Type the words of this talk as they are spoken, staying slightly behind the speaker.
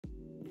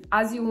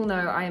As you all know,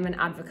 I am an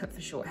advocate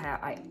for short hair.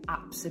 I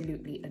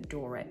absolutely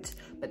adore it.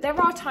 But there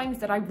are times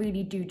that I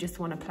really do just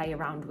want to play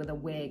around with a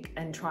wig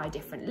and try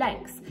different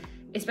lengths,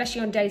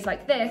 especially on days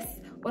like this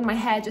when my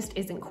hair just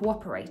isn't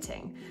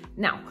cooperating.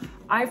 Now,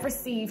 I've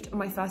received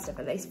my first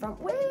ever lace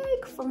front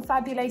wig from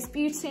Fabulace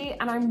Beauty,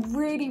 and I'm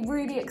really,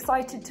 really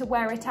excited to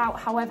wear it out.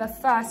 However,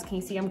 first, can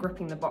you see I'm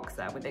gripping the box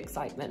there with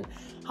excitement?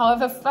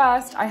 However,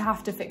 first, I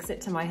have to fix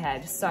it to my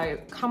head. So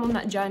come on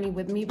that journey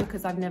with me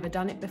because I've never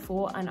done it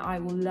before and I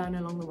will learn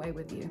along the way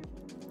with you.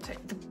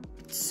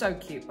 So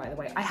cute, by the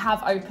way. I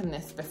have opened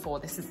this before.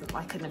 This isn't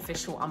like an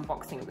official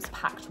unboxing. It was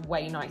packed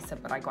way nicer,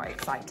 but I got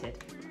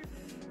excited.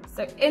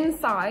 So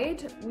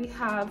inside we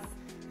have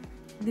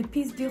the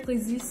piece de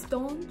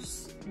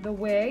resistance, the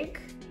wig,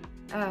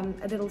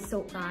 a little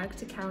silk bag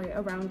to carry it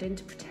around in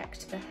to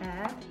protect the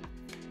hair.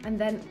 And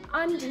then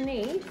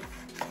underneath,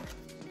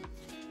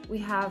 we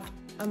have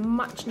a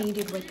much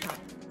needed wig cap.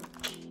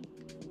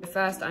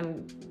 First,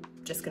 I'm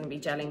just gonna be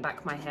gelling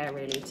back my hair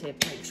really to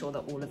make sure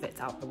that all of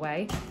it's out the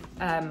way.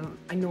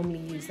 I normally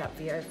use that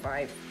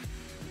VO5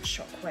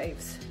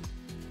 Shockwaves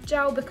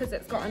gel because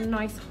it's got a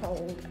nice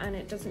hold and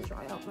it doesn't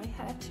dry out my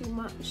hair too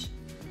much,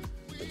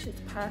 which is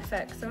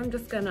perfect. So I'm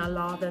just gonna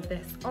lather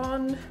this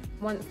on.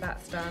 Once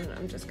that's done,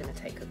 I'm just gonna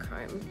take a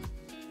comb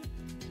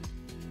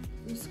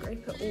and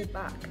scrape it all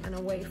back and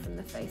away from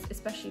the face,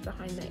 especially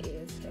behind the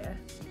ears here.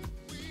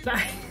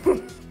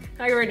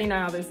 I already know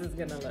how this is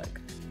gonna look.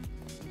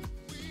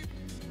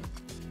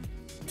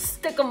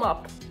 Stick them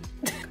up.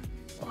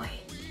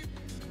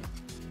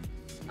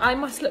 I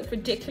must look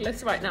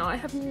ridiculous right now. I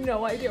have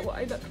no idea what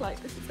I look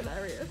like. This is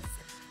hilarious.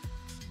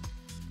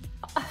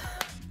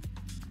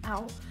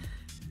 Ow.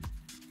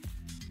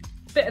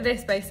 Bit of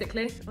this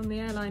basically on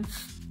the airline.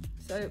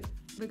 So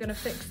we're gonna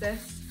fix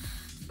this.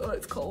 Oh,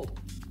 it's cold.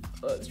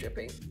 Oh, it's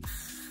dripping.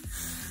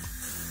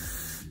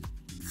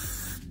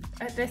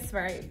 At this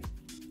rate,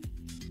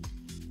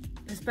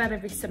 this better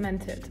be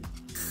cemented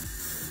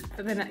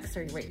for the next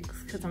 3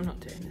 weeks because I'm not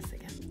doing this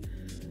again.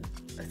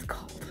 It's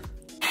cold.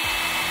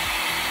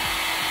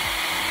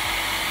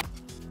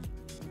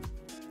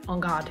 On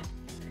guard.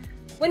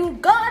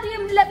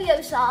 Wingardium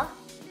Leviosa.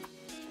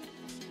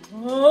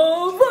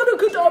 Oh,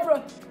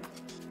 Kedavra.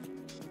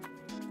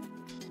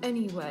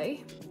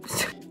 Anyway.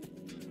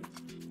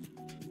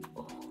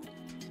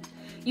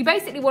 You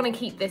basically want to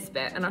keep this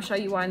bit, and I'll show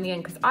you why in the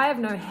end, because I have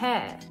no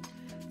hair.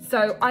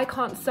 So I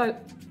can't sew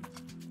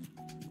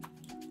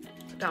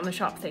down the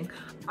sharp thing.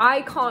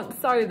 I can't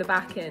sew the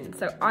back in,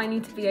 so I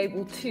need to be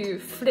able to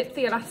flip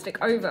the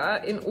elastic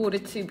over in order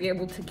to be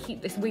able to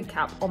keep this wig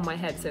cap on my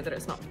head so that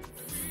it's not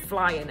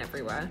flying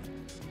everywhere.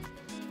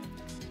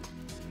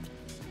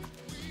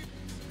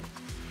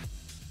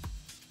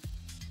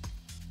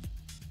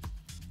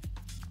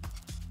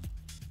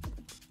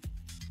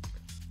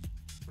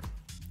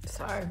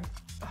 So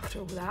after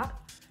all that,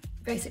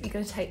 basically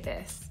going to take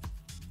this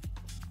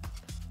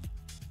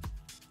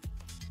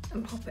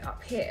and pop it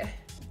up here.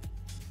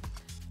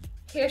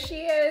 Here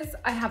she is.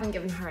 I haven't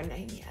given her a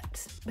name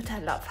yet, but I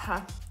love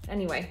her.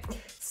 Anyway,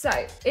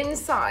 so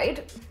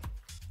inside,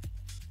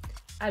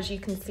 as you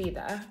can see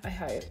there, I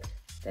hope,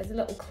 there's a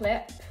little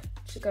clip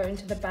to go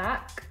into the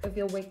back of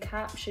your wig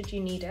cap should you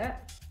need it.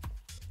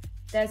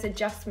 There's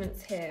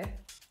adjustments here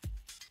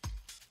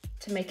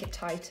to make it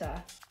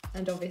tighter,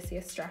 and obviously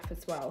a strap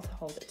as well to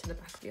hold it to the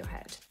back of your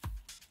head.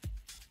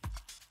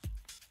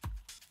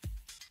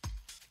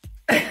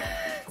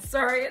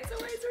 Sorry, it's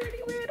always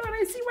really weird when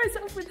I see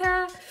myself with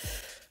hair.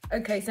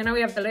 Okay, so now we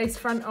have the lace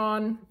front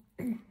on.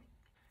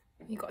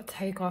 You've got to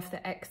take off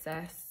the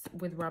excess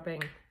with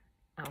rubbing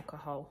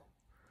alcohol.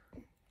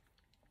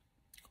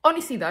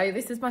 Honestly though,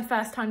 this is my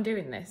first time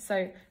doing this, so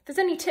if there's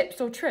any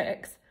tips or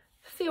tricks,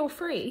 feel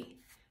free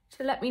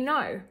to let me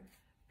know,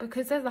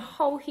 because there's a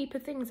whole heap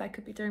of things I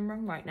could be doing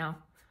wrong right now.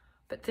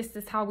 But this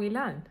is how we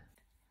learn.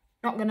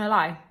 Not gonna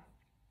lie,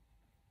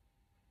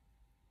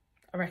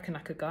 I reckon I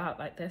could go out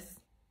like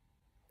this.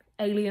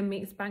 Alien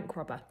meets bank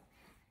robber.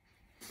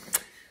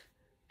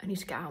 I need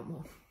to get out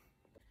more.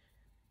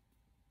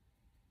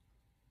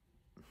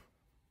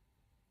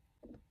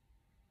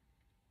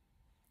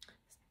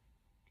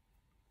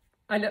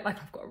 I look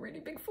like I've got a really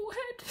big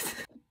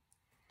forehead.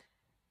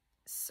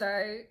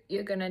 So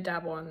you're gonna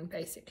dab on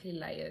basically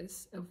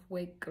layers of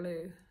wig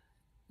glue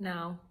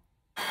now.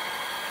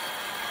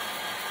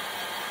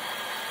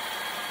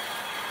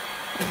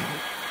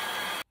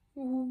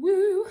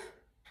 Woo.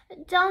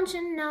 Don't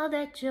you know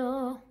that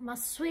you're my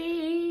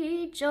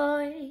sweet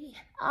joy?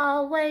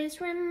 Always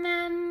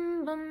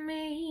remember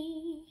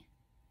me.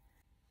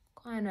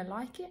 Kinda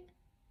like it.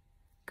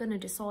 Gonna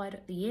decide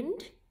at the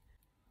end.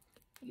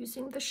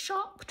 Using the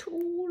sharp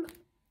tool.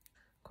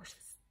 Gosh,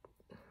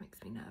 this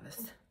makes me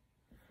nervous.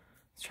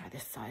 Let's try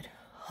this side.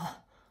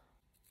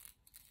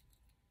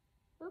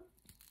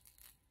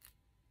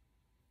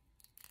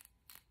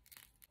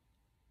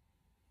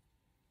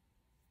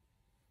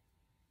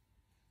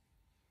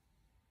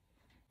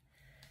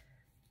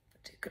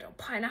 Do a good old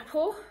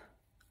pineapple.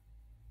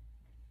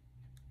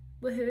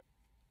 Woohoo.